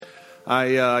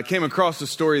I came across a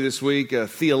story this week, a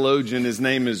theologian. His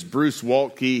name is Bruce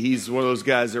Waltke. He's one of those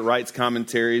guys that writes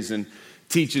commentaries and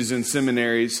teaches in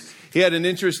seminaries. He had an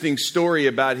interesting story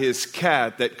about his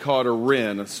cat that caught a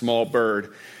wren, a small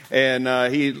bird. And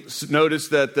he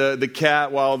noticed that the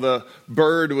cat, while the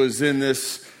bird was in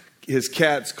his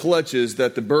cat's clutches,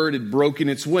 that the bird had broken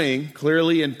its wing,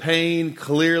 clearly in pain,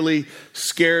 clearly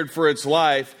scared for its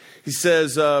life. He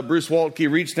says Bruce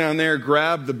Waltke reached down there,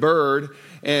 grabbed the bird,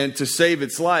 and to save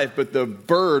its life, but the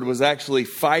bird was actually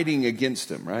fighting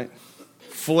against him, right?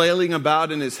 Flailing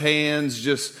about in his hands,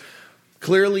 just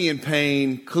clearly in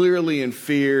pain, clearly in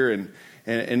fear,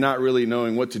 and not really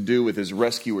knowing what to do with his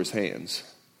rescuer's hands.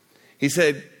 He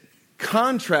said,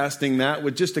 contrasting that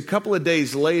with just a couple of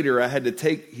days later,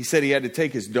 he said he had to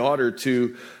take his daughter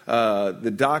to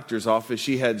the doctor's office.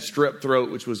 She had strep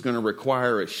throat, which was going to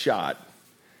require a shot.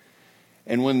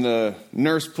 And when the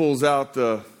nurse pulls out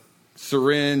the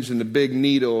syringe and the big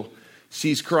needle,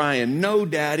 she's crying, "No,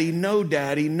 Daddy, no,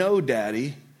 Daddy, no,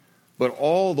 Daddy," but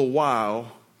all the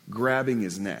while grabbing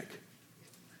his neck.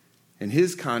 And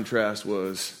his contrast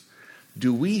was,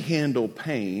 do we handle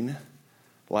pain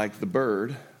like the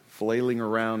bird flailing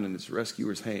around in its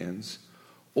rescuer's hands,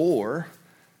 or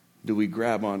do we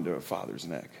grab onto a father's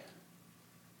neck?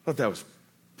 I thought that was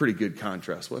pretty good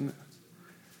contrast, wasn't it?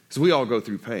 Because we all go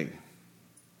through pain.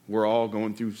 We're all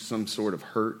going through some sort of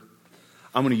hurt.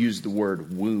 I'm going to use the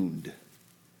word wound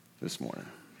this morning.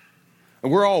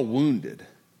 And we're all wounded.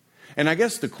 And I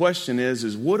guess the question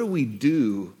is what do we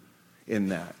do in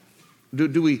that?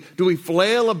 Do we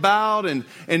flail about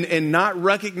and not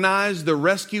recognize the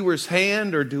rescuer's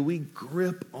hand, or do we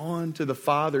grip on to the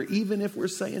Father, even if we're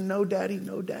saying, "No, Daddy,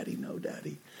 no, Daddy, no,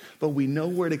 Daddy," but we know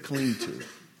where to cling to?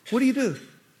 What do you do?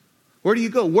 Where do you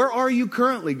go? Where are you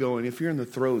currently going if you're in the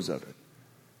throes of it?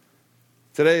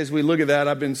 Today, as we look at that,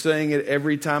 I've been saying it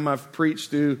every time I've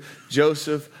preached through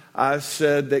Joseph. I've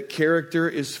said that character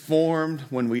is formed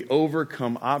when we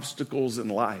overcome obstacles in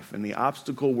life. And the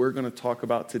obstacle we're going to talk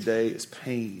about today is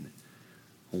pain,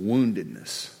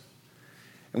 woundedness.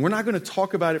 And we're not going to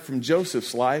talk about it from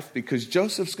Joseph's life because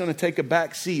Joseph's going to take a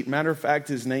back seat. Matter of fact,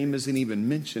 his name isn't even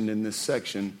mentioned in this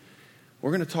section.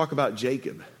 We're going to talk about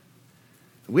Jacob.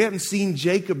 We haven't seen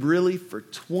Jacob really for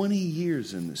 20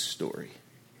 years in this story.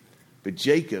 But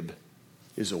Jacob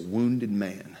is a wounded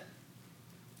man.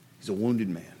 He's a wounded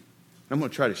man. I'm going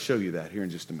to try to show you that here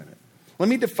in just a minute. Let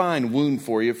me define wound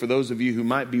for you, for those of you who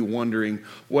might be wondering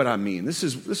what I mean. This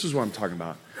is what I'm talking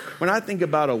about. When I think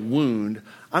about a wound,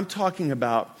 I'm talking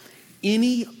about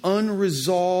any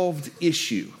unresolved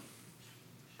issue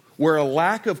where a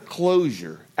lack of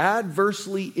closure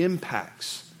adversely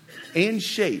impacts and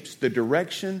shapes the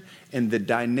direction and the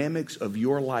dynamics of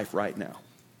your life right now.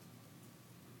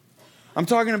 I'm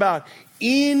talking about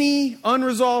any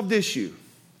unresolved issue,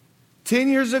 10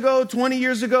 years ago, 20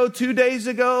 years ago, 2 days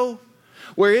ago,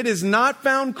 where it has not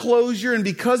found closure, and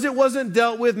because it wasn't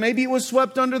dealt with, maybe it was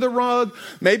swept under the rug,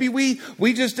 maybe we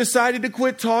just decided to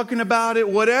quit talking about it,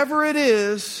 whatever it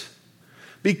is,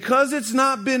 because it's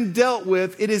not been dealt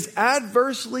with, it is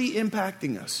adversely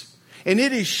impacting us. And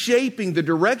it is shaping the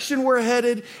direction we're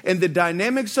headed and the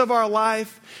dynamics of our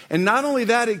life. And not only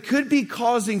that, it could be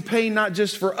causing pain not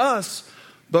just for us,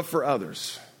 but for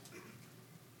others.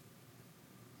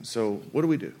 So what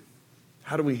do?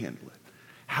 How do we handle it?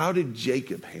 How did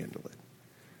Jacob handle it?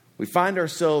 We find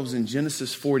ourselves in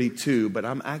Genesis 42, but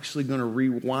I'm actually going to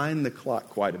rewind the clock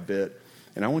quite a bit.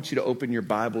 And I want you to open your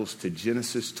Bibles to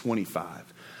Genesis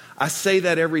 25. I say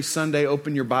that every Sunday,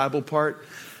 open your Bible part.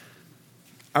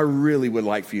 I really would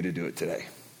like for you to do it today.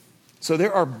 So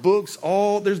there are books,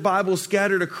 there's Bibles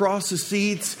scattered across the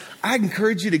seats. I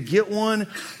encourage you to get one.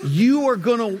 You're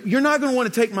not going to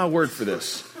want to take my word for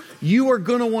this. You are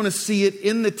going to want to see it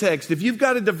in the text. If you've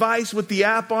got a device with the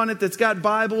app on it that's got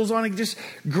Bibles on it, just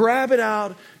grab it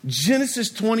out. Genesis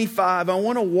 25. I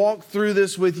want to walk through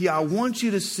this with you. I want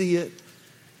you to see it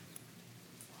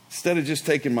instead of just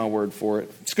taking my word for it.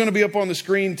 It's going to be up on the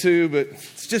screen too, but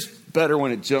it's just better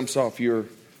when it jumps off your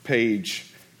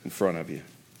page in front of you.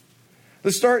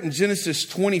 Let's start in Genesis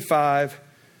 25,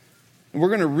 and we're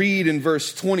going to read in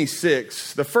verse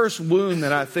 26. The first wound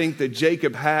that I think that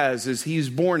Jacob has is he's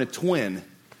born a twin.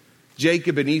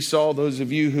 Jacob and Esau, those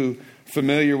of you who are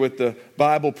familiar with the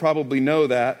Bible probably know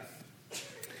that.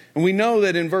 And we know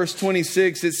that in verse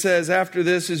 26 it says, after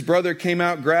this his brother came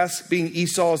out grasping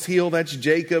Esau's heel, that's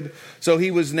Jacob. So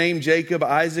he was named Jacob.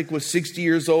 Isaac was 60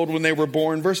 years old when they were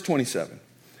born. Verse 27.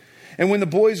 And when the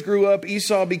boys grew up,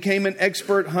 Esau became an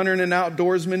expert hunter and an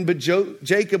outdoorsman, but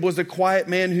Jacob was a quiet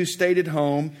man who stayed at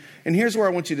home. And here's where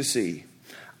I want you to see.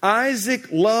 Isaac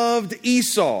loved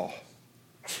Esau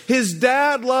His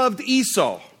dad loved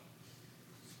Esau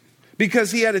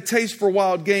because he had a taste for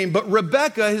wild game. But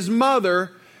Rebekah, his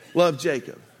mother, loved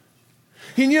Jacob.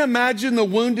 Can you imagine the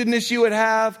woundedness you would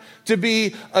have to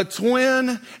be a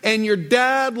twin and your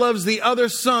dad loves the other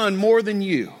son more than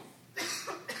you?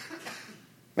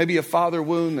 Maybe a father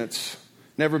wound that's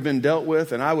never been dealt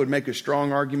with. And I would make a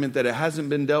strong argument that it hasn't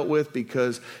been dealt with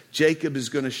because Jacob is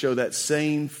going to show that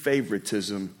same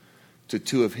favoritism to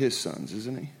two of his sons,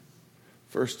 isn't he?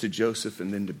 First to Joseph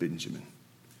and then to Benjamin.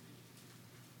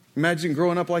 Imagine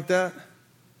growing up like that.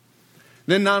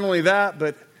 Then not only that,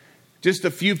 but just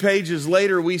a few pages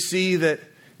later, we see that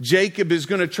Jacob is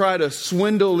going to try to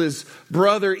swindle his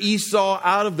brother Esau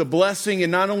out of the blessing.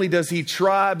 And not only does he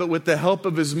try, but with the help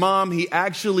of his mom, he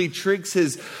actually tricks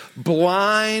his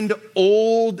blind,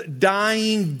 old,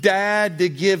 dying dad to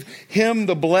give him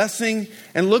the blessing.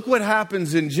 And look what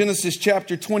happens in Genesis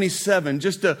chapter 27,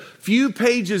 just a few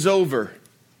pages over.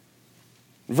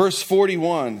 Verse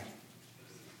 41.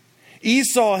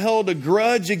 Esau held a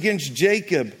grudge against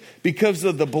Jacob because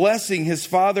of the blessing his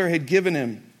father had given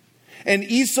him. And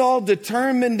Esau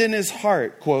determined in his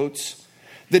heart, quotes,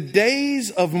 "The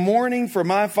days of mourning for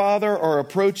my father are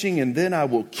approaching, and then I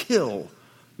will kill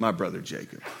my brother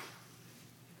Jacob."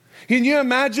 Can you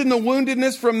imagine the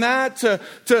woundedness from that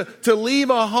to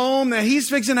leave a home that he's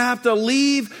fixing to have to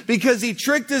leave because he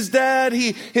tricked his dad.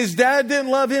 His dad didn't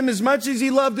love him as much as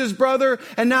he loved his brother.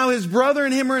 And now his brother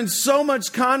and him are in so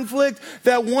much conflict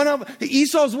that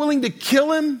Esau's willing to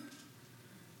kill him.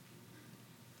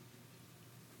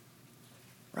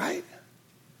 Right?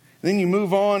 Then you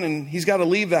move on and he's got to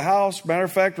leave the house. Matter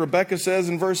of fact, Rebekah says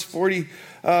in verse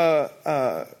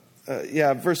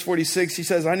 46, he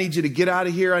says, "I need you to get out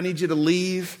of here. I need you to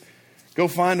leave. Go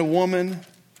find a woman."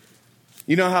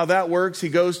 You know how that works. He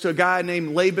goes to a guy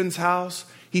named Laban's house.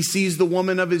 He sees the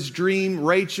woman of his dream,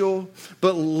 Rachel.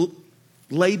 But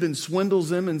Laban swindles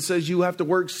him and says, "You have to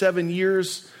work 7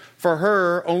 years for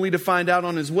her," only to find out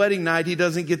on his wedding night he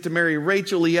doesn't get to marry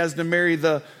Rachel. He has to marry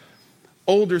the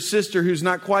older sister who's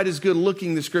not quite as good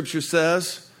looking, the scripture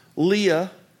says, Leah.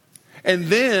 And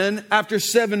then after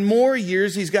 7 more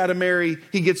years, he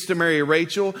gets to marry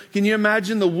Rachel. Can you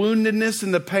imagine the woundedness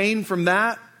and the pain from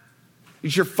that?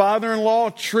 Your father-in-law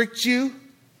tricked you.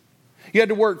 You had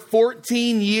to work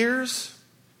 14 years.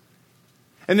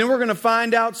 And then we're going to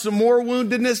find out some more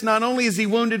woundedness. Not only is he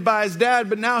wounded by his dad,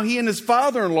 but now he and his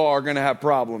father-in-law are going to have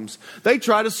problems. They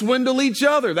try to swindle each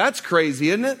other. That's crazy,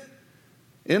 isn't it?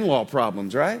 In-law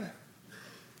problems, right?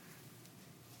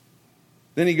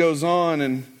 Then he goes on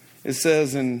and it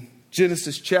says in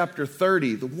Genesis chapter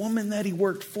 30, the woman that he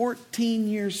worked 14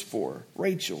 years for,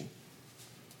 Rachel.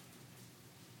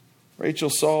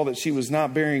 Rachel saw that she was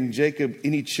not bearing Jacob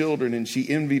any children and she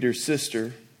envied her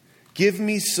sister. "Give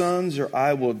me sons or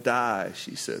I will die,"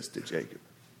 she says to Jacob.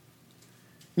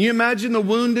 Can you imagine the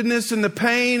woundedness and the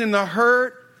pain and the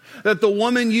hurt that the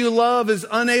woman you love is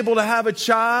unable to have a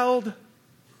child?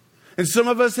 And some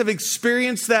of us have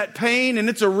experienced that pain, and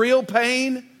it's a real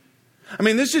pain. I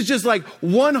mean, this is just like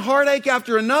one heartache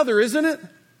after another, isn't it?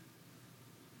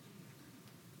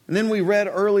 And then we read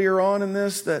earlier on in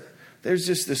this that there's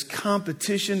just this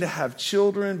competition to have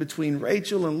children between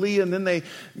Rachel and Leah, and then they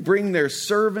bring their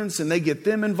servants and they get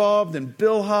them involved in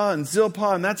Bilhah and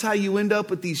Zilpah, and that's how you end up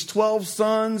with these 12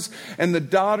 sons and the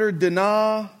daughter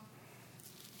Dinah,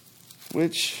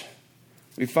 which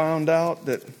we found out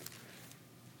that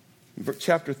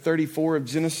chapter 34 of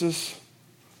Genesis,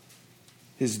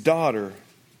 his daughter,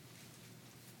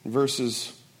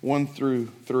 verses 1 through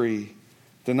 3.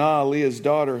 Dinah, Leah's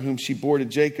daughter, whom she bore to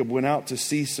Jacob, went out to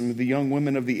see some of the young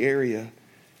women of the area.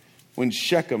 When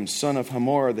Shechem, son of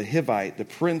Hamor the Hivite, the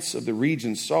prince of the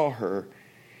region, saw her,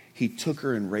 he took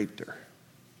her and raped her.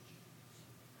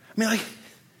 I mean,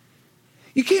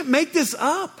 you can't make this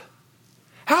up.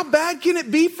 How bad can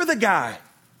it be for the guy?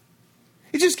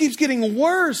 It just keeps getting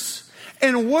worse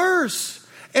and worse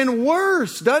and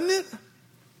worse, doesn't it?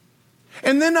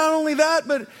 And then not only that,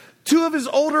 but 2 of his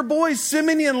older boys,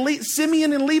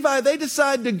 Simeon and Levi, they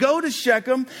decide to go to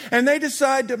Shechem and they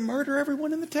decide to murder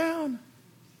everyone in the town.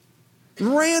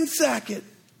 Ransack it.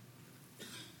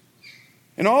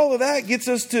 And all of that gets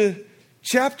us to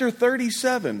chapter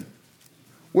 37,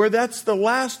 where that's the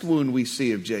last wound we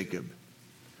see of Jacob.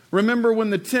 Remember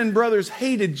when the 10 brothers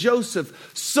hated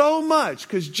Joseph so much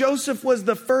because Joseph was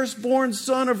the firstborn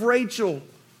son of Rachel,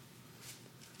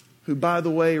 who, by the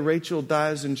way, Rachel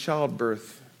dies in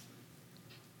childbirth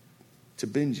to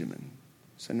Benjamin.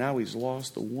 So now he's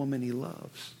lost the woman he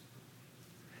loves.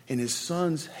 And his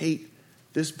sons hate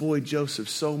this boy Joseph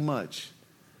so much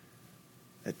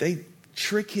that they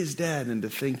trick his dad into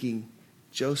thinking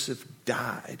Joseph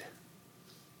died,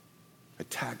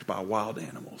 attacked by wild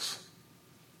animals.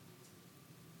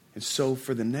 And so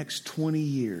for the next 20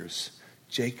 years,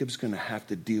 Jacob's going to have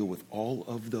to deal with all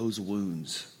of those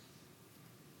wounds.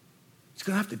 He's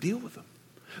going to have to deal with them.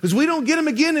 Because we don't get him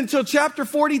again until chapter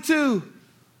 42.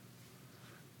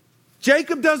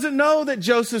 Jacob doesn't know that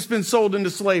Joseph's been sold into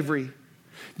slavery.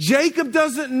 Jacob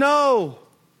doesn't know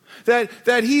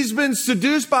that he's been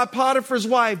seduced by Potiphar's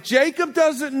wife. Jacob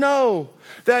doesn't know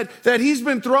that he's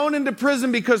been thrown into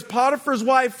prison because Potiphar's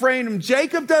wife framed him.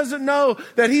 Jacob doesn't know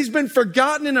that he's been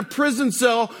forgotten in a prison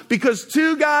cell because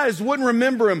two guys wouldn't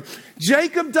remember him.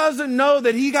 Jacob doesn't know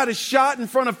that he got a shot in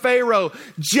front of Pharaoh.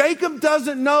 Jacob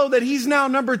doesn't know that he's now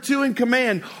number 2 in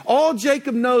command. All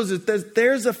Jacob knows is that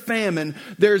there's a famine,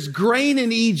 there's grain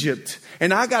in Egypt,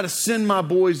 and I got to send my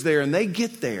boys there, and they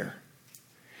get there.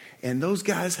 And those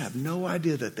guys have no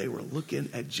idea that they were looking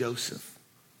at Joseph.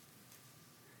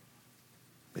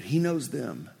 But he knows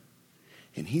them.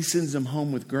 And he sends them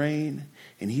home with grain.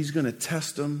 And he's going to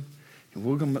test them. And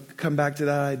we're going to come back to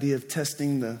that idea of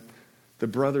testing the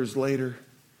brothers later.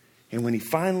 And when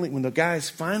the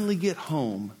guys finally get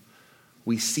home,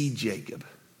 we see Jacob.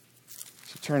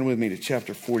 So turn with me to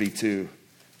chapter 42.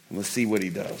 And let's see what he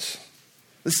does.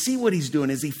 Let's see what he's doing.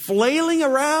 Is he flailing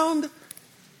around?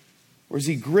 Or is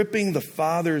he gripping the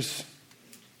father's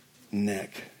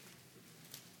neck?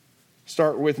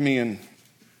 Start with me in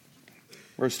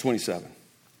verse 27.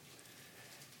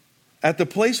 At the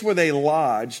place where they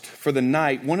lodged for the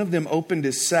night, one of them opened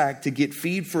his sack to get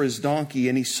feed for his donkey,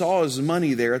 and he saw his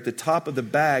money there at the top of the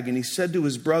bag, and he said to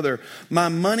his brother, "My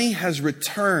money has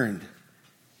returned.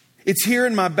 It's here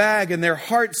in my bag." And their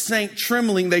hearts sank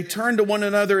trembling. They turned to one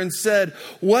another and said,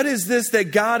 "What is this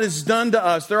that God has done to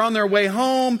us?" They're on their way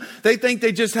home. They think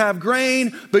they just have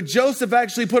grain, but Joseph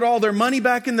actually put all their money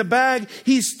back in the bag.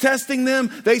 He's testing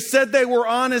them. They said they were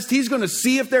honest. He's going to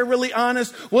see if they're really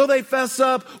honest. Will they fess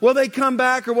up? Will they come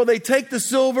back? Or will they take the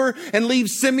silver and leave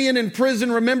Simeon in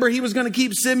prison? Remember, he was going to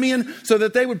keep Simeon so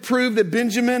that they would prove that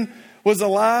Benjamin was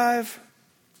alive.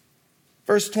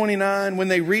 Verse 29, when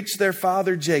they reached their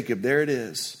father Jacob, there it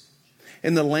is,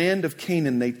 in the land of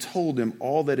Canaan, they told him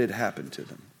all that had happened to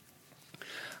them.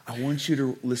 I want you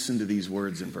to listen to these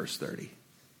words in verse 30.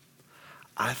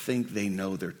 I think they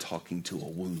know they're talking to a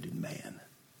wounded man.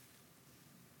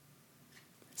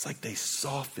 It's like they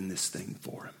soften this thing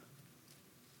for him.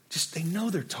 Just they know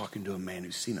they're talking to a man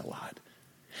who's seen a lot.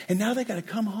 And now they got to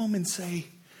come home and say,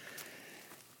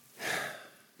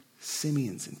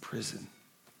 Simeon's in prison.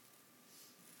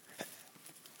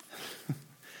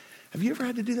 Have you ever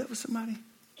had to do that with somebody?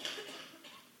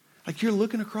 Like you're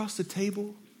looking across the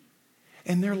table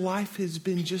and their life has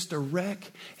been just a wreck,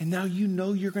 and now you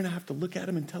know you're going to have to look at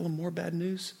them and tell them more bad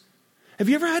news. Have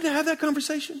you ever had to have that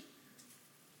conversation?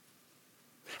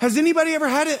 Has anybody ever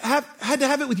had to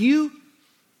have it with you?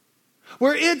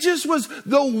 Where it just was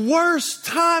the worst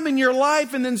time in your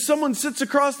life, and then someone sits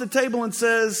across the table and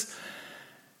says,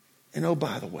 and oh,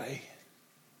 by the way,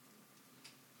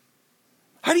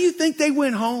 how do you think they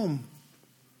went home?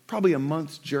 Probably a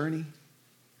month's journey.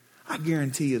 I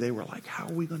guarantee you they were like, how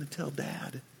are we going to tell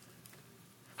Dad?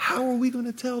 How are we going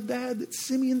to tell Dad that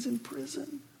Simeon's in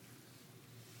prison?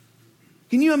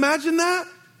 Can you imagine that?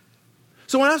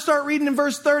 So when I start reading in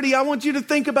verse 30, I want you to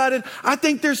think about it. I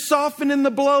think they're softening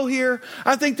the blow here.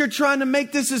 I think they're trying to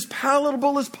make this as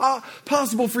palatable as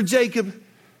possible for Jacob.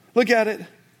 Look at it.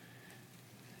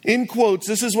 In quotes,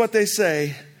 this is what they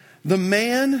say. The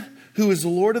man who is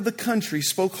Lord of the country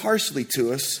spoke harshly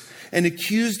to us and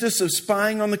accused us of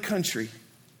spying on the country.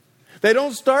 They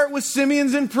don't start with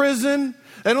Simeon's in prison.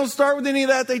 They don't start with any of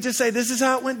that. They just say, this is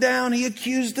how it went down. He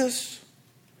accused us.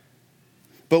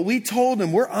 But we told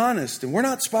him we're honest and we're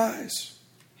not spies.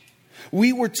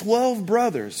 We were 12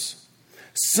 brothers,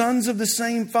 sons of the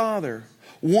same father.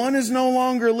 One is no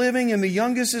longer living and the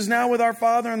youngest is now with our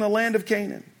father in the land of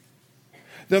Canaan.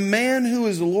 The man who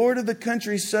is Lord of the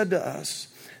country said to us,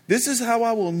 this is how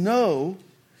I will know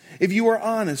if you are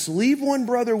honest. Leave one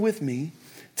brother with me.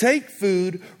 Take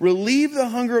food, relieve the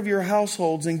hunger of your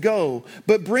households, and go.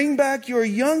 But bring back your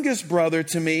youngest brother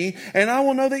to me, and I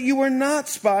will know that you are not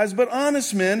spies, but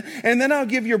honest men. And then I'll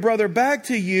give your brother back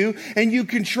to you, and you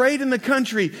can trade in the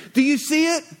country. Do you see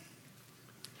it?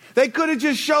 They could have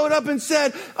just showed up and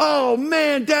said, oh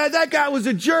man, Dad, that guy was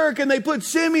a jerk, and they put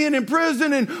Simeon in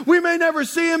prison, and we may never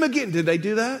see him again. Did they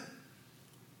do that?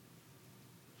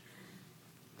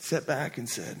 Sat back and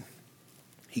said,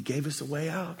 He gave us a way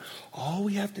out. All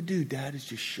we have to do, Dad, is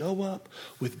just show up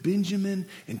with Benjamin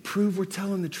and prove we're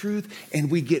telling the truth.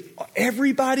 And we get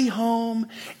everybody home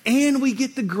and we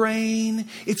get the grain.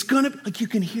 It's going to, like you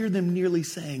can hear them nearly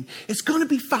saying, it's going to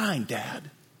be fine,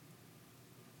 Dad.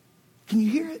 Can you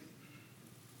hear it?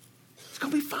 It's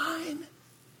going to be fine.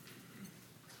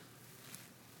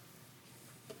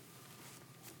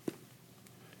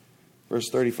 Verse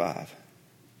 35.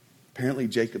 Apparently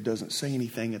Jacob doesn't say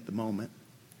anything at the moment.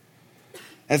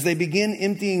 As they began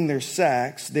emptying their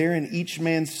sacks, there in each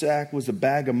man's sack was a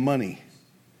bag of money.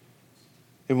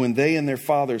 And when they and their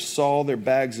father saw their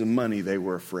bags of money, they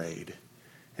were afraid.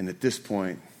 And at this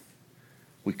point,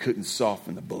 we couldn't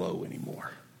soften the blow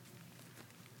anymore.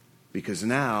 Because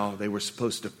now they were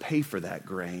supposed to pay for that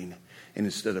grain. And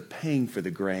instead of paying for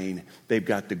the grain, they've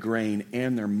got the grain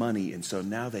and their money. And so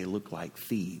now they look like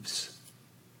thieves.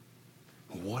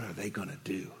 What are they going to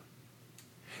do?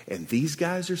 And these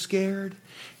guys are scared.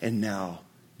 And now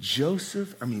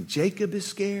Jacob is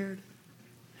scared.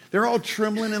 They're all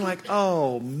trembling and like,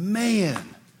 oh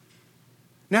man.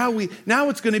 Now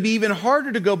it's going to be even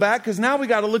harder to go back because now we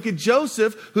got to look at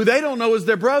Joseph, who they don't know is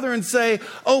their brother, and say,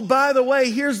 oh, by the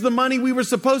way, here's the money we were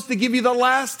supposed to give you the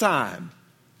last time.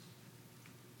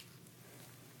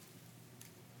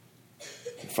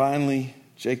 And finally,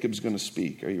 Jacob's going to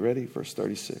speak. Are you ready? Verse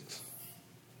 36.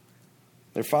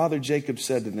 Their father Jacob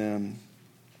said to them,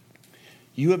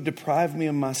 you have deprived me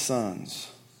of my sons.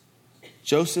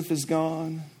 Joseph is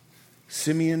gone.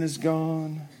 Simeon is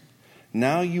gone.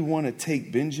 Now you want to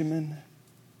take Benjamin?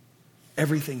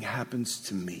 Everything happens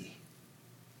to me.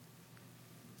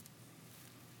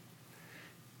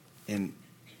 And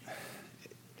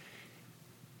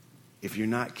if you're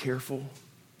not careful,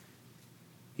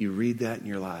 you read that and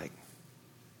you're like,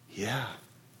 yeah,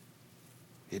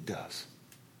 it does.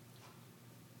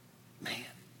 Man,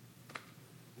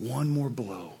 one more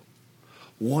blow,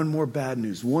 one more bad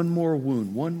news, one more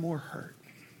wound, one more hurt.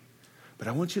 But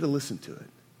I want you to listen to it.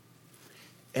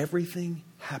 Everything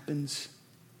happens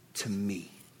to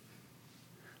me.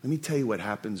 Let me tell you what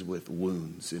happens with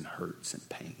wounds and hurts and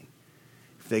pain.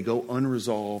 If they go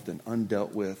unresolved and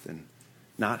undealt with and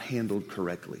not handled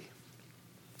correctly,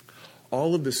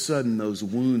 all of a sudden those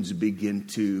wounds begin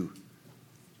to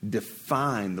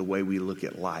define the way we look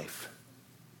at life.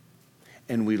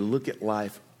 And we look at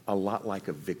life a lot like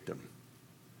a victim.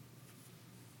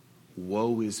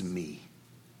 Woe is me.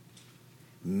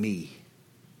 Me.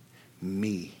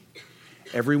 Me.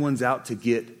 Everyone's out to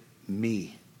get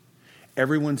me.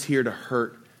 Everyone's here to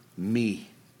hurt me.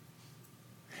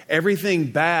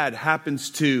 Everything bad happens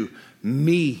to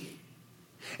me.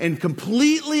 And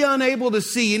completely unable to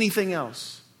see anything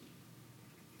else.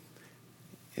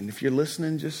 And if you're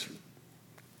listening, just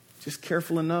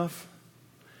careful enough,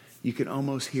 you can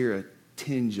almost hear a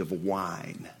tinge of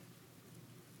whine.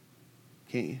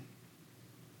 Can't you?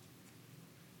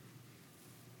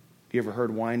 You ever heard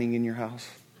whining in your house?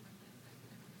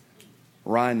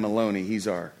 Ryan Maloney, he's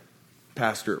our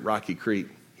pastor at Rocky Creek.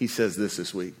 He says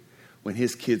this week. When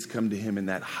his kids come to him in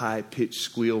that high-pitched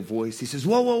squeal voice, he says,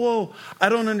 whoa, whoa, whoa, I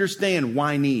don't understand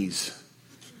whinese.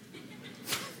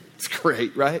 It's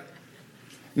great, right?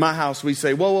 In my house, we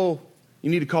say, whoa, whoa, you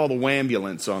need to call the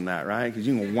whambulance on that, right? Because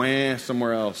you can wham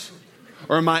somewhere else.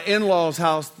 Or in my in-laws'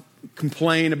 house,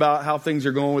 complain about how things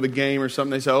are going with a game or something.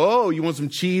 They say, oh, you want some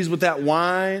cheese with that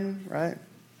wine, right?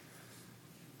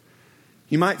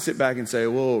 You might sit back and say,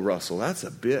 whoa, Russell, that's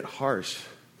a bit harsh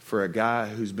for a guy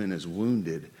who's been as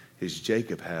wounded as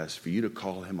Jacob has, for you to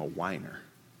call him a whiner.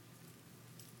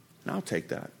 And I'll take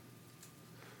that.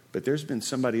 But there's been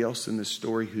somebody else in this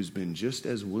story who's been just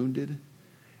as wounded,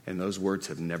 and those words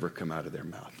have never come out of their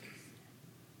mouth.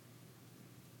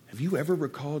 Have you ever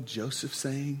recalled Joseph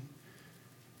saying,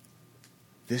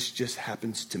 this just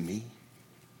happens to me?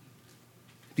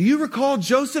 Do you recall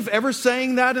Joseph ever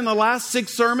saying that in the last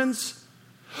 6 sermons?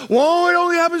 Well, it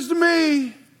only happens to me.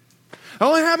 It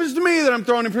only happens to me that I'm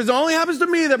thrown in prison. It only happens to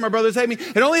me that my brothers hate me.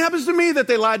 It only happens to me that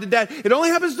they lied to Dad. It only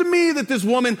happens to me that this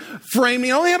woman framed me.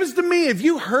 It only happens to me. Have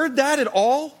you heard that at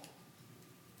all?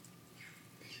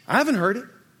 I haven't heard it.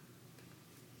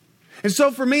 And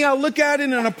so for me, I look at it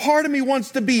and a part of me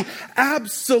wants to be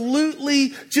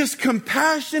absolutely just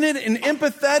compassionate and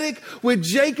empathetic with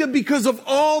Jacob because of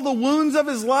all the wounds of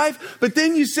his life. But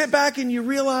then you sit back and you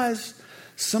realize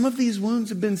some of these wounds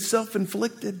have been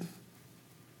self-inflicted.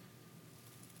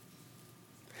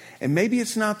 And maybe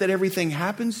it's not that everything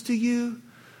happens to you,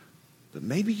 but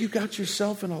maybe you got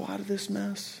yourself in a lot of this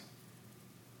mess.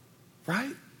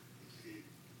 Right?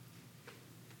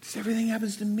 Because everything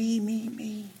happens to me.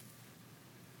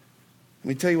 Let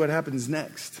me tell you what happens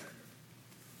next.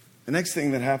 The next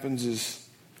thing that happens is,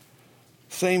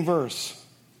 same verse.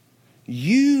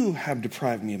 You have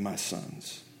deprived me of my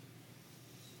sons.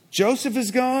 Joseph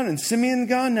is gone and Simeon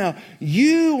gone. Now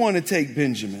you want to take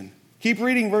Benjamin. Keep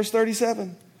reading verse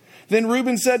 37. Then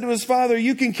Reuben said to his father,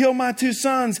 you can kill my 2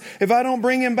 sons if I don't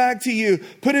bring him back to you.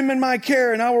 Put him in my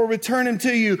care and I will return him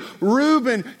to you.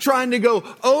 Reuben trying to go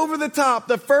over the top,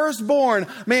 the firstborn.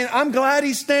 Man, I'm glad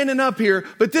he's standing up here,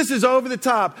 but this is over the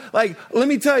top. Like, let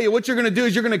me tell you, what you're going to do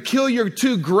is you're going to kill your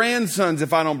 2 grandsons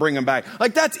if I don't bring them back.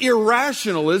 Like, that's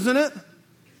irrational, isn't it?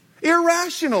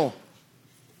 Irrational.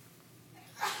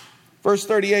 Verse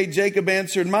 38, Jacob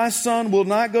answered, my son will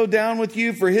not go down with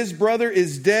you, for his brother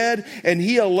is dead, and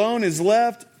he alone is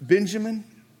left, Benjamin.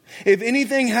 If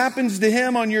anything happens to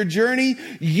him on your journey,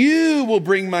 you will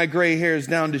bring my gray hairs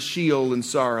down to Sheol in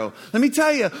sorrow. Let me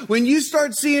tell you, when you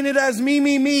start seeing it as me,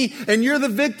 and you're the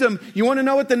victim, you want to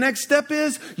know what the next step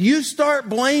is? You start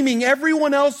blaming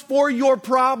everyone else for your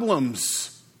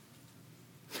problems.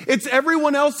 It's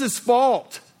everyone else's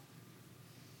fault.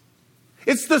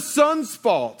 It's the son's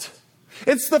fault.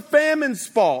 It's the famine's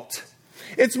fault.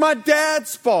 It's my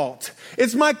dad's fault.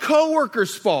 It's my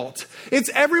coworker's fault. It's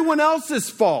everyone else's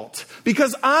fault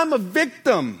because I'm a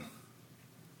victim.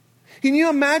 Can you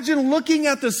imagine looking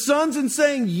at the sons and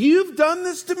saying, you've done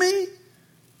this to me?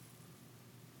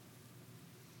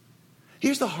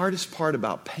 Here's the hardest part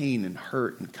about pain and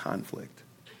hurt and conflict.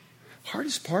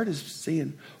 Hardest part is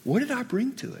saying, what did I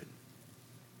bring to it?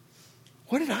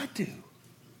 What did I do?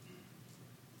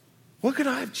 What could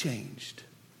I have changed?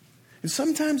 And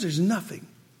sometimes there's nothing.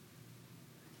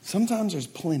 Sometimes there's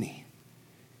plenty.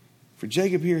 For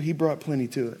Jacob here, he brought plenty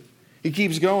to it. He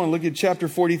keeps going. Look at chapter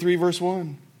 43, verse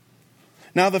 1.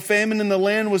 Now the famine in the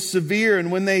land was severe,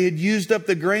 and when they had used up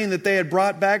the grain that they had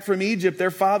brought back from Egypt, their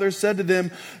father said to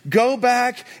them, go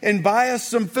back and buy us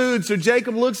some food. So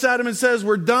Jacob looks at him and says,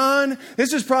 we're done.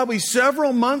 This is probably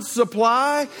several months'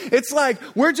 supply. It's like,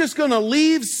 we're just going to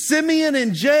leave Simeon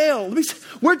in jail.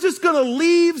 We're just going to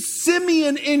leave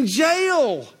Simeon in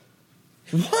jail.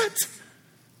 What?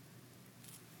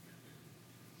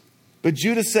 But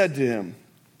Judah said to him,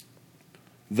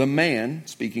 the man,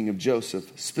 speaking of Joseph,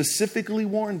 specifically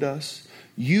warned us,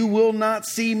 you will not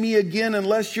see me again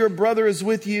unless your brother is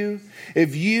with you.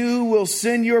 If you will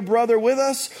send your brother with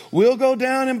us, we'll go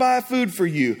down and buy food for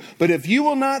you. But if you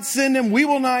will not send him, we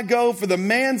will not go. For the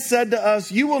man said to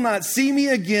us, you will not see me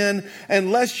again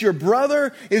unless your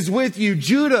brother is with you.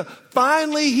 Judah,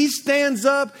 finally, he stands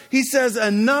up. He says,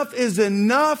 enough is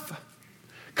enough.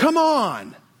 Come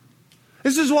on.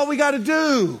 This is what we got to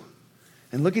do.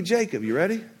 And look at Jacob. You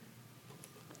ready?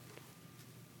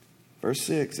 Verse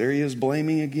 6. There he is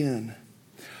blaming again.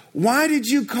 Why did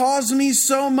you cause me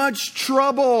so much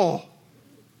trouble?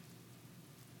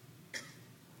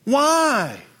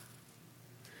 Why?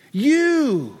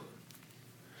 You.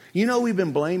 You know we've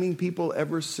been blaming people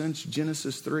ever since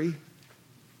Genesis 3.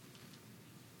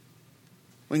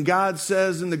 When God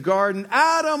says in the garden,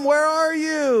 Adam, where are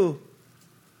you?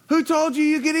 Who told you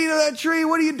you could eat of that tree?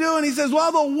 What are you doing? He says,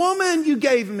 well, the woman you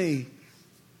gave me.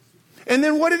 And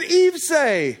then what did Eve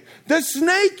say? The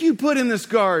snake you put in this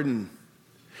garden.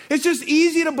 It's just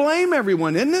easy to blame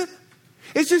everyone, isn't it?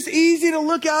 It's just easy to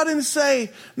look out and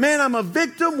say, man, I'm a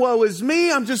victim. Woe is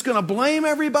me. I'm just going to blame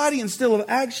everybody instead of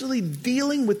actually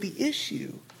dealing with the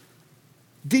issue.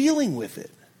 Dealing with it.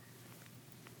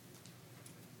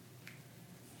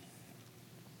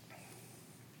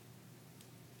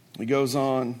 He goes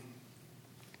on.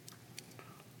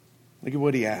 Look at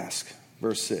what he asks.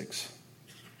 Verse 6.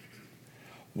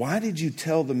 Why did you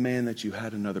tell the man that you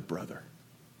had another brother?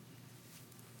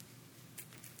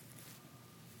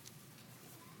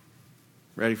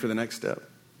 Ready for the next step?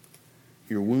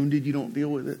 You're wounded, you don't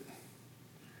deal with it.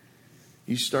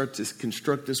 You start to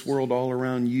construct this world all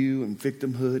around you and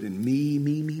victimhood and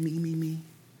me.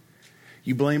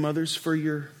 You blame others for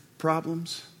your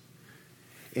problems.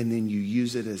 And then you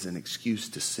use it as an excuse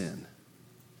to sin.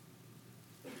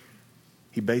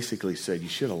 He basically said, you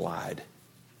should have lied.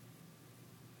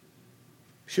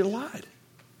 Should have lied.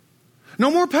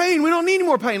 No more pain. We don't need any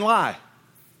more pain. Lie.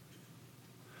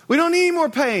 We don't need any more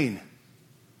pain.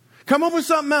 Come up with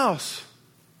something else.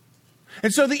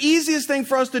 And so the easiest thing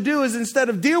for us to do is instead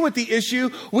of deal with the issue,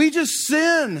 we just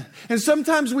sin. And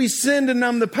sometimes we sin to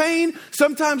numb the pain.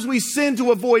 Sometimes we sin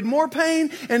to avoid more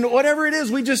pain. And whatever it is,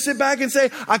 we just sit back and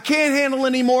say, I can't handle it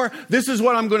anymore. This is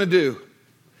what I'm going to do.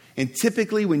 And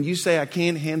typically when you say, I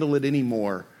can't handle it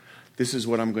anymore, this is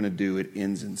what I'm going to do. It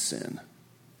ends in sin.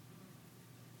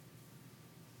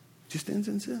 Just ends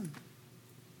in sin.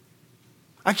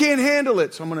 I can't handle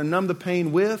it. So I'm going to numb the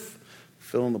pain with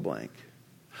fill in the blank.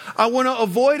 I want to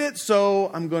avoid it,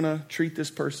 so I'm going to treat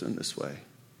this person this way.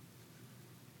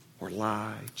 Or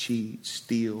lie, cheat,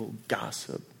 steal,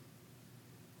 gossip.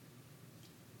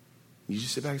 You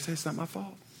just sit back and say, it's not my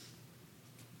fault.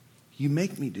 You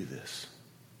make me do this.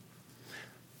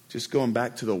 Just going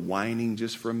back to the whining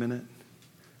just for a minute.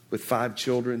 With 5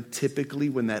 children, typically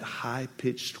when that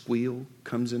high-pitched squeal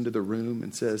comes into the room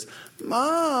and says,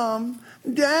 Mom,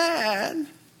 Dad.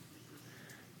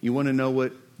 You want to know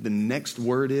what the next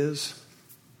word is?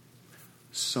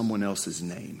 Someone else's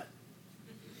name.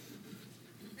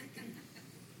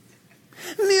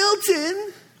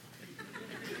 Milton.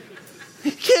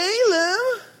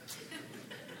 Caleb.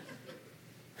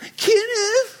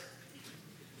 Kenneth.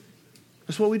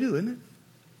 That's what we do, isn't it?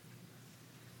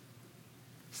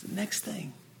 It's the next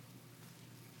thing.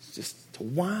 It's just to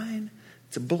whine,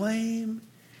 to blame,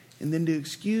 and then to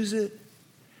excuse it.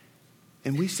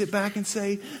 And we sit back and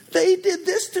say, they did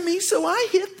this to me, so I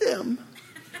hit them.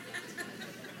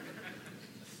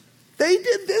 They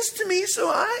did this to me, so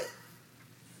I...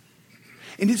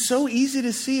 And it's so easy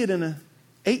to see it in an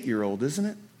 8-year-old, isn't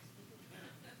it?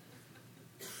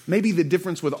 Maybe the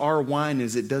difference with our whine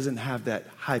is it doesn't have that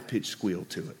high-pitched squeal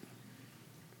to it.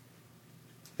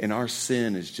 And our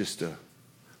sin is just a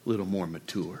little more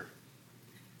mature.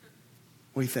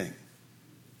 What do you think?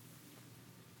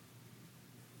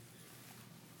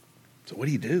 So what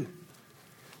do?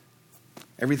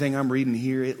 Everything I'm reading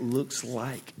here, it looks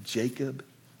like Jacob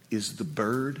is the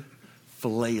bird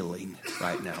flailing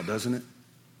right now, doesn't it?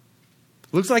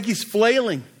 Looks like he's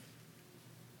flailing.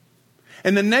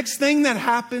 And the next thing that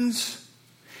happens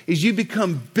is you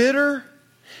become bitter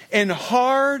and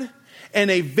hard and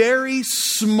a very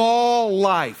small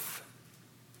life.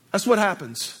 That's what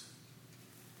happens.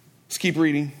 Let's keep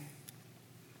reading.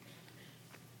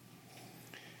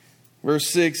 Verse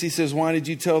 6, he says, why did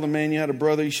you tell the man you had a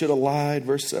brother? You should have lied.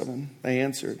 Verse 7, they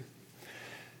answered.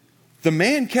 The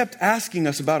man kept asking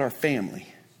us about our family.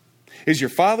 Is your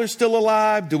father still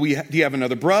alive? Do you have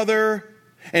another brother?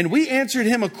 And we answered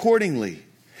him accordingly.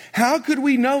 How could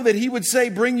we know that he would say,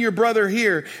 bring your brother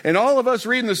here? And all of us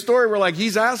reading the story, we're like,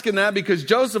 he's asking that because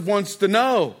Joseph wants to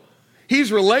know.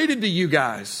 He's related to you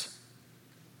guys.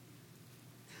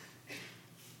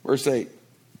 Verse 8.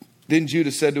 Then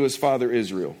Judah said to his father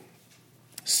Israel,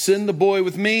 send the boy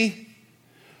with me.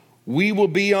 We will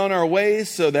be on our way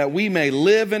so that we may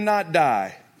live and not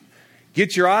die.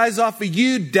 Get your eyes off of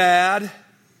you, Dad.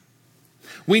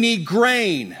 We need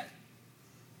grain.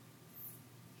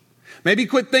 Maybe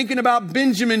quit thinking about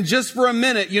Benjamin just for a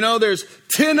minute. You know, there's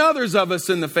 10 others of us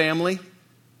in the family.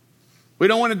 We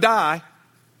don't want to die.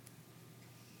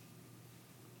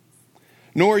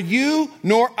 Nor you,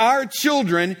 nor our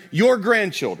children, your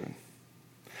grandchildren.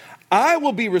 I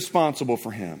will be responsible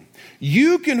for him.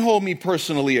 You can hold me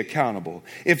personally accountable.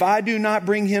 If I do not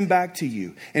bring him back to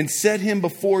you and set him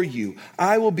before you,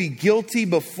 I will be guilty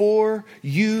before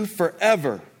you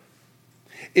forever.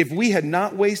 If we had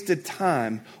not wasted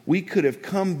time, we could have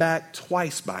come back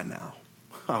twice by now.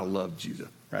 I love Judah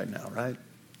right now, right?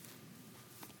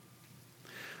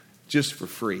 Just for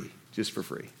free.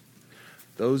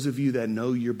 Those of you that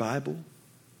know your Bible,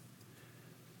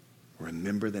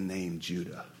 remember the name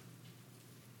Judah.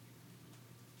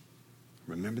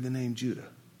 Remember the name Judah.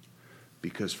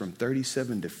 Because from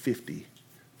 37 to 50,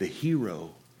 the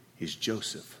hero is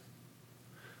Joseph.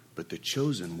 But the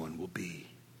chosen one will be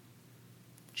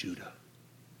Judah.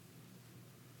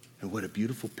 And what a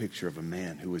beautiful picture of a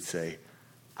man who would say,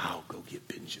 I'll go get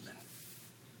Benjamin.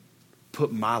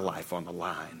 Put my life on the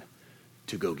line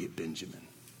to go get Benjamin.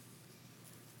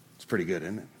 It's pretty good,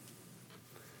 isn't it?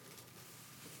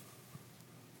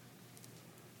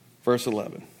 Verse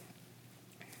 11.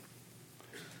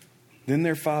 Then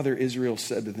their father Israel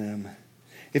said to them,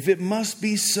 if it must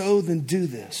be so, then do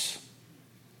this.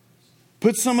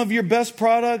 Put some of your best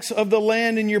products of the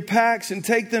land in your packs and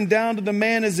take them down to the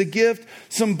man as a gift.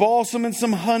 Some balsam and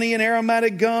some honey and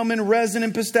aromatic gum and resin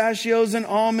and pistachios and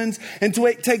almonds. And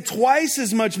take twice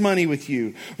as much money with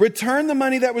you. Return the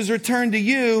money that was returned to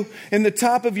you in the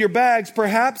top of your bags.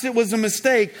 Perhaps it was a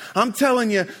mistake. I'm telling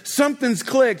you, something's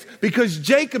clicked because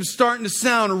Jacob's starting to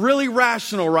sound really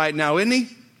rational right now, isn't he?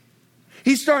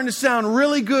 He's starting to sound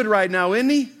really good right now, isn't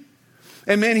he?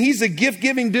 And man, he's a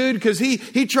gift-giving dude because he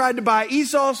tried to buy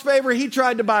Esau's favor. He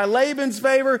tried to buy Laban's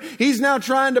favor. He's now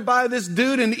trying to buy this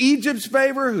dude in Egypt's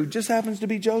favor who just happens to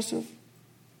be Joseph.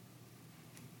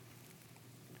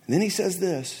 And then he says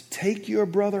this, take your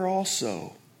brother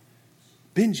also,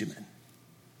 Benjamin,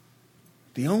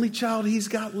 the only child he's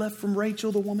got left from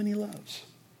Rachel, the woman he loves,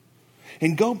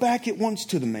 and go back at once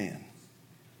to the man.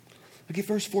 Look at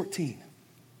verse 14.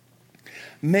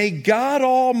 May God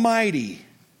Almighty,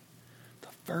 the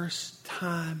first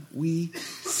time we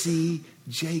see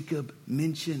Jacob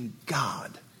mention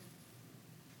God,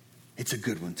 it's a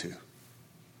good one too.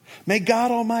 May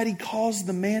God Almighty cause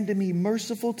the man to be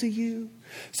merciful to you,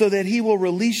 so that he will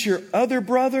release your other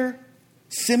brother,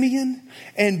 Simeon,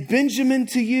 and Benjamin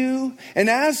to you. And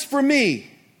as for me,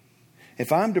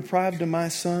 if I'm deprived of my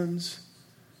sons,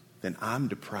 then I'm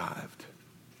deprived.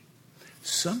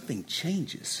 Something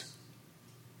changes,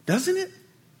 doesn't it?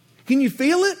 Can you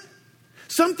feel it?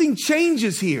 Something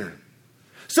changes here.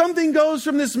 Something goes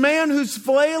from this man who's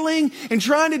flailing and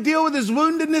trying to deal with his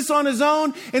woundedness on his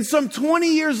own, and some 20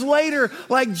 years later,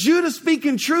 like Judah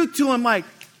speaking truth to him, like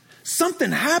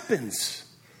something happens.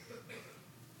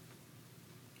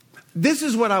 This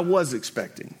is what I was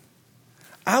expecting.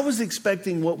 I was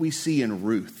expecting what we see in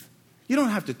Ruth. You don't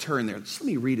have to turn there. Just let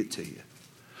me read it to you.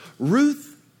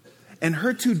 Ruth and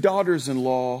her two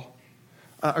daughters-in-law,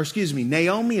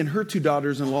 Naomi and her two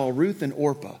daughters-in-law, Ruth and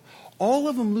Orpah, all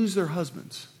of them lose their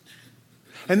husbands.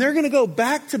 And they're going to go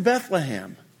back to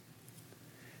Bethlehem.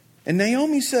 And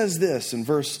Naomi says this in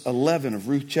verse 11 of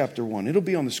Ruth chapter 1. It'll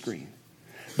be on the screen.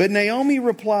 But Naomi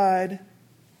replied,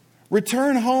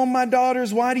 "Return home, my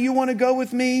daughters. Why do you want to go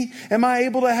with me? Am I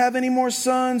able to have any more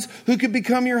sons who could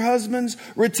become your husbands?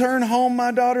 Return home,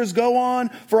 my daughters. Go on,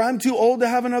 for I'm too old to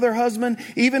have another husband.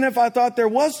 Even if I thought there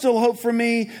was still hope for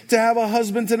me to have a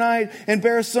husband tonight and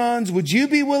bear sons, would you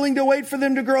be willing to wait for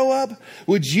them to grow up?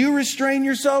 Would you restrain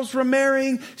yourselves from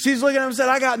marrying?" She's looking at him and said,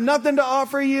 "I got nothing to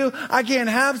offer you. I can't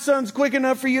have sons quick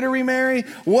enough for you to remarry.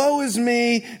 Woe is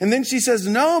me." And then she says,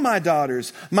 "No, my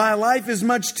daughters, my life is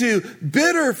much too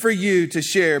bitter for you to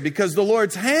share, because the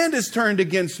Lord's hand is turned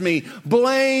against me.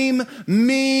 Blame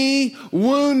me,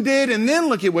 wounded." And then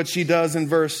look at what she does in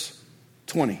verse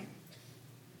 20.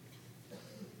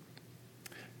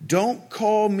 "Don't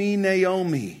call me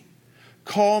Naomi,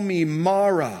 call me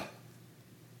Mara.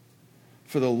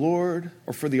 For the Lord,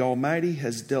 or for the Almighty,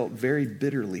 has dealt very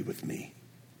bitterly with me.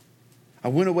 I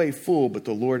went away full, but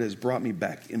the Lord has brought me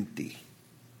back empty."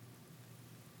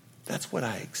 That's what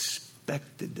I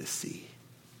expected to see.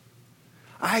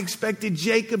 I expected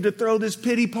Jacob to throw this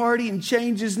pity party and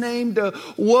change his name to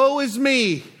 "Woe is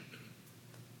me."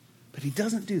 But he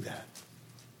doesn't do that.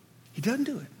 He doesn't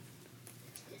do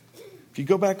it. If you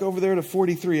go back over there to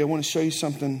 43, I want to show you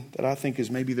something that I think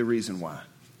is maybe the reason why.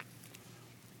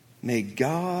 May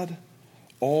God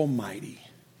Almighty.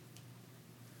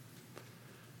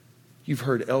 You've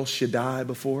heard El Shaddai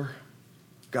before.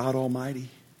 God Almighty.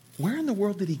 Where in the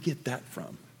world did he get that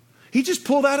from? He just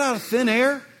pulled that out of thin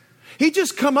air? He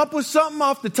just come up with something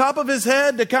off the top of his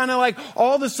head to kind of like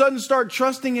all of a sudden start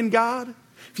trusting in God?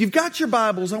 If you've got your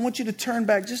Bibles, I want you to turn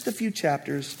back just a few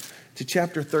chapters to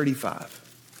chapter 35.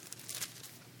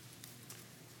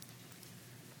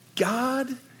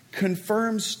 God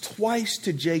confirms twice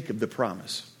to Jacob the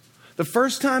promise. The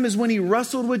first time is when he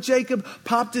wrestled with Jacob,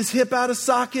 popped his hip out of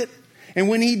socket. And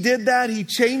when he did that, he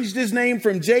changed his name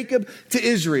from Jacob to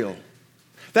Israel.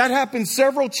 That happened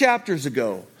several chapters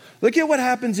ago. Look at what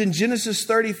happens in Genesis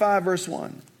 35, verse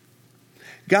 1.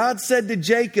 God said to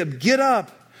Jacob, "Get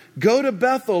up, go to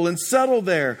Bethel and settle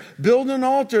there. Build an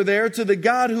altar there to the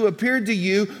God who appeared to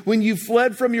you when you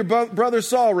fled from your brother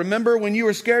Saul." Remember when you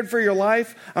were scared for your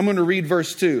life? I'm going to read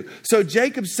verse 2. "So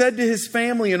Jacob said to his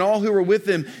family and all who were with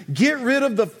him, 'Get rid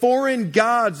of the foreign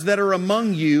gods that are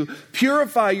among you.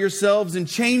 Purify yourselves and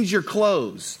change your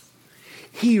clothes.'"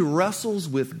 He wrestles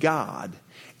with God,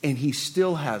 and he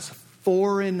still has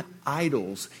foreign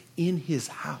idols in his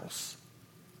house.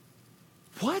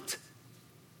 What?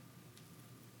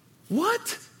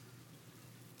 What?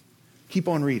 Keep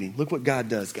on reading. Look what God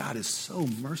does. God is so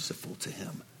merciful to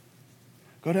him.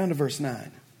 Go down to verse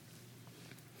 9.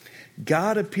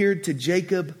 "God appeared to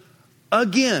Jacob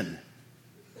again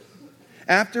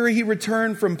after he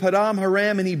returned from Padam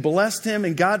Haram, and he blessed him.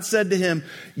 And God said to him,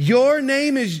 'Your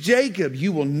name is Jacob.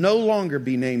 You will no longer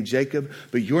be named Jacob,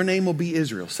 but your name will be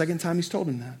Israel.'" Second time he's told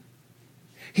him that.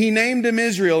 He named him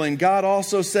Israel, and God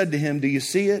also said to him, "Do you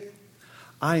see it?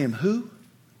 I am who?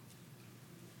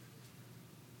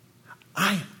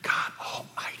 I am God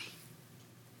Almighty."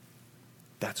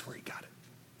 That's where he got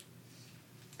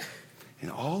it. And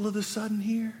all of a sudden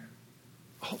here,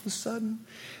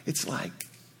 it's like,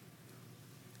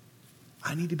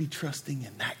 I need to be trusting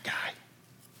in that guy.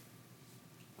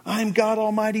 I am God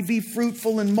Almighty. Be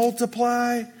fruitful and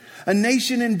multiply. A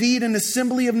nation indeed, an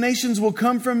assembly of nations will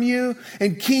come from you,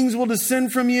 and kings will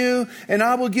descend from you. And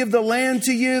I will give the land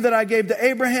to you that I gave to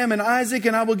Abraham and Isaac,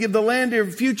 and I will give the land to your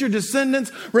future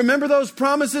descendants. Remember those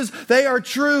promises? They are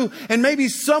true. And maybe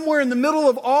somewhere in the middle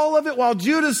of all of it, while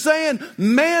Judah's saying,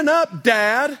 man up,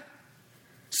 Dad,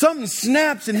 something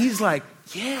snaps, and he's like,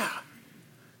 yeah,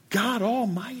 God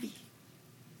Almighty.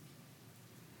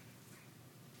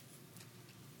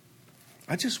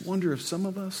 I just wonder if some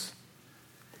of us,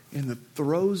 in the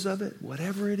throes of it,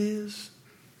 whatever it is,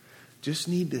 just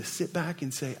need to sit back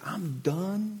and say, I'm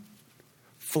done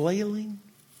flailing,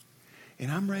 and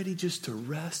I'm ready just to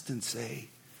rest and say,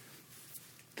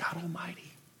 God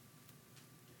Almighty,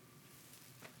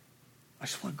 I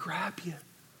just want to grab you.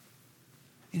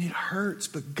 And it hurts,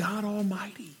 but God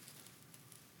Almighty.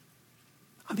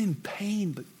 I'm in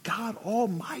pain, but God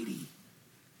Almighty.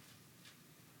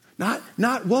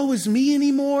 Not woe is me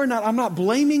anymore. I'm not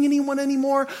blaming anyone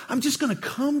anymore. I'm just going to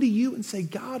come to you and say,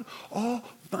 God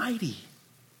Almighty.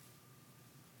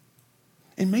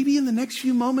 And maybe in the next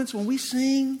few moments when we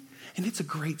sing, and it's a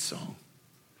great song,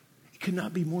 it could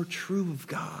not be more true of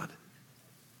God.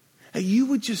 That you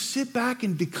would just sit back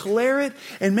and declare it,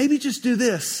 and maybe just do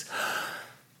this.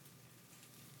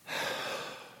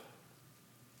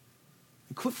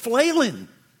 And quit flailing.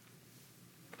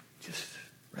 Just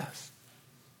rest.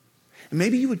 And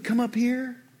maybe you would come up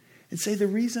here and say, the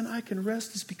reason I can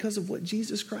rest is because of what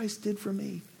Jesus Christ did for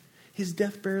me. His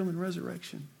death, burial, and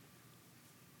resurrection.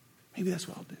 Maybe that's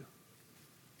what I'll do.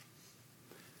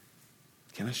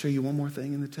 Can I show you one more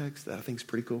thing in the text that I think is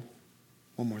pretty cool?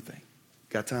 One more thing.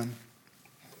 Got time?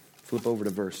 Flip over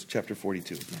to chapter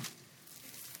 42 again.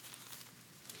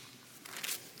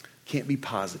 Can't be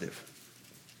positive,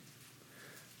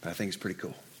 but I think it's pretty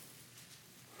cool.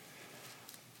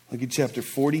 Look at chapter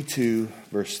 42,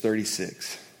 verse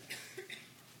 36.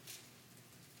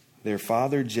 Their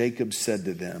father Jacob said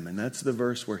to them, and that's the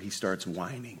verse where he starts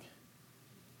whining.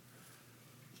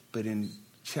 But in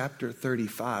chapter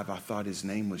 35, I thought his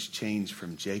name was changed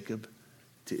from Jacob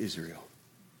to Israel.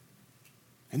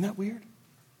 Isn't that weird?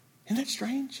 Isn't that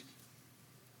strange?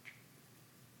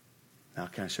 Now,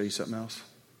 can I show you something else?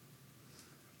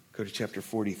 Go to chapter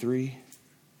 43,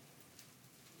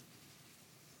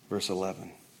 verse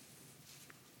 11.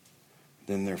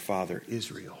 Then their father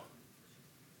Israel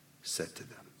said to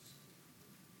them.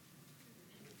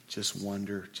 Just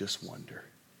wonder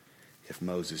if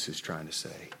Moses is trying to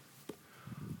say,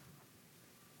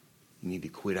 you need to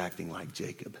quit acting like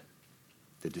Jacob,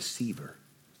 the deceiver,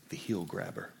 the heel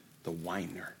grabber, the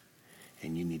whiner,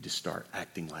 and you need to start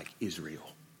acting like Israel.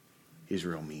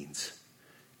 Israel means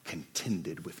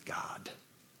contended with God.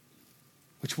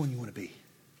 Which one you want to be?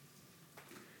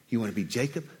 You want to be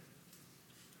Jacob?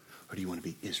 Or do you want to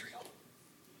be Israel?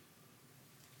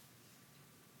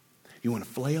 You want to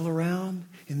flail around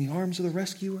in the arms of the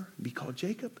rescuer and be called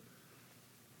Jacob?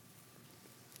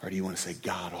 Or do you want to say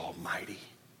God Almighty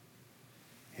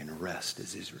and rest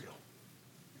as Israel?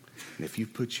 And if you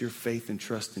put your faith and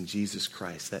trust in Jesus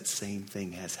Christ, that same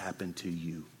thing has happened to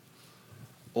you.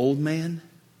 Old man,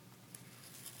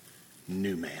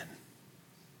 new man.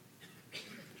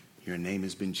 Your name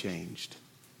has been changed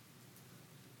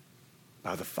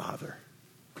by the Father,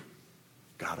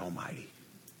 God Almighty.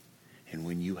 And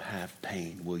when you have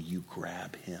pain, will you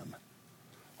grab him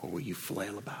or will you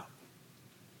flail about?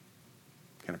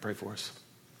 Can I pray for us?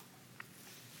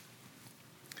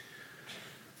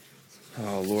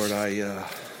 Oh, Lord, I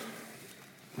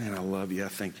love you. I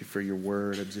thank you for your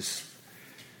word. I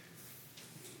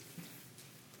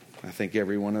think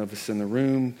every one of us in the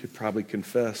room could probably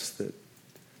confess that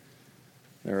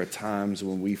there are times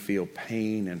when we feel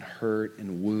pain and hurt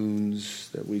and wounds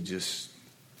that we just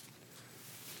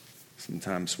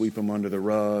sometimes sweep them under the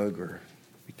rug or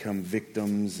become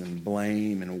victims and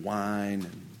blame and whine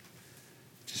and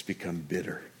just become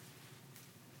bitter.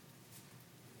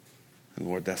 And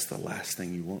Lord, that's the last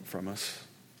thing you want from us.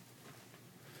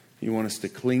 You want us to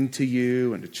cling to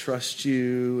you and to trust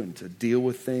you and to deal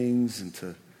with things and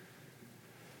to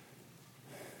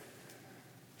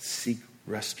seek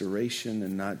restoration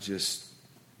and not just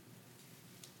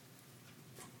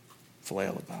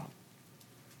flail about.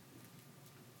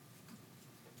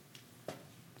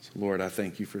 So Lord, I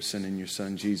thank you for sending your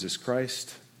Son, Jesus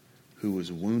Christ, who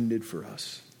was wounded for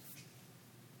us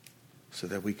so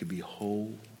that we could be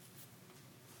whole,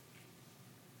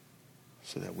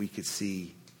 so that we could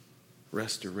see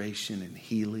restoration and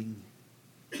healing,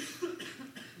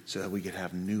 so that we could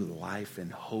have new life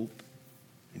and hope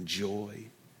and joy,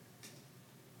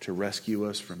 to rescue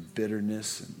us from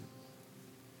bitterness and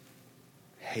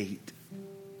hate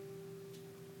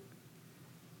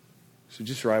So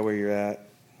just right where you're at,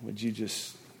 would you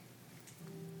just,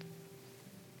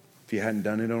 if you hadn't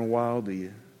done it in a while, do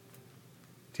you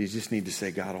just need to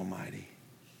say, God Almighty?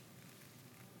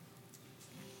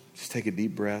 Just take a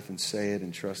deep breath and say it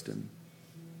and trust Him.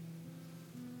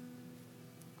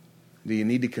 Do you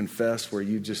need to confess where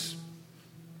you've just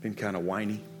been kind of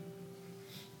whiny,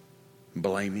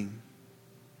 blaming,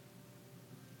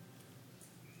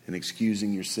 and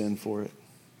excusing your sin for it?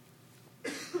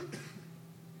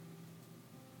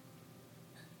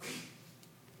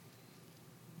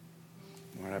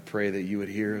 Lord, I pray that you would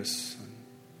hear us.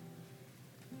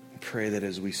 I pray that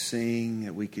as we sing,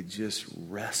 that we could just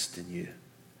rest in you.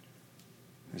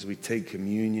 As we take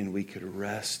communion, we could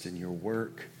rest in your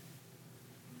work.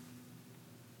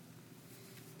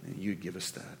 And you'd give us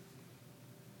that.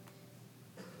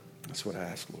 That's what I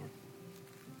ask, Lord.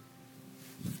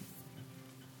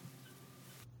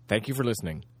 Thank you for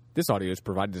listening. This audio is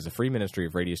provided as a free ministry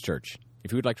of Radius Church.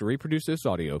 If you would like to reproduce this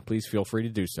audio, please feel free to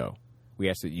do so. We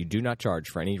ask that you do not charge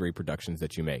for any reproductions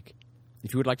that you make.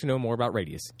 If you would like to know more about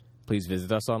Radius, please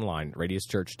visit us online at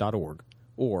radiuschurch.org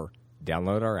or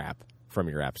download our app from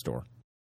your app store.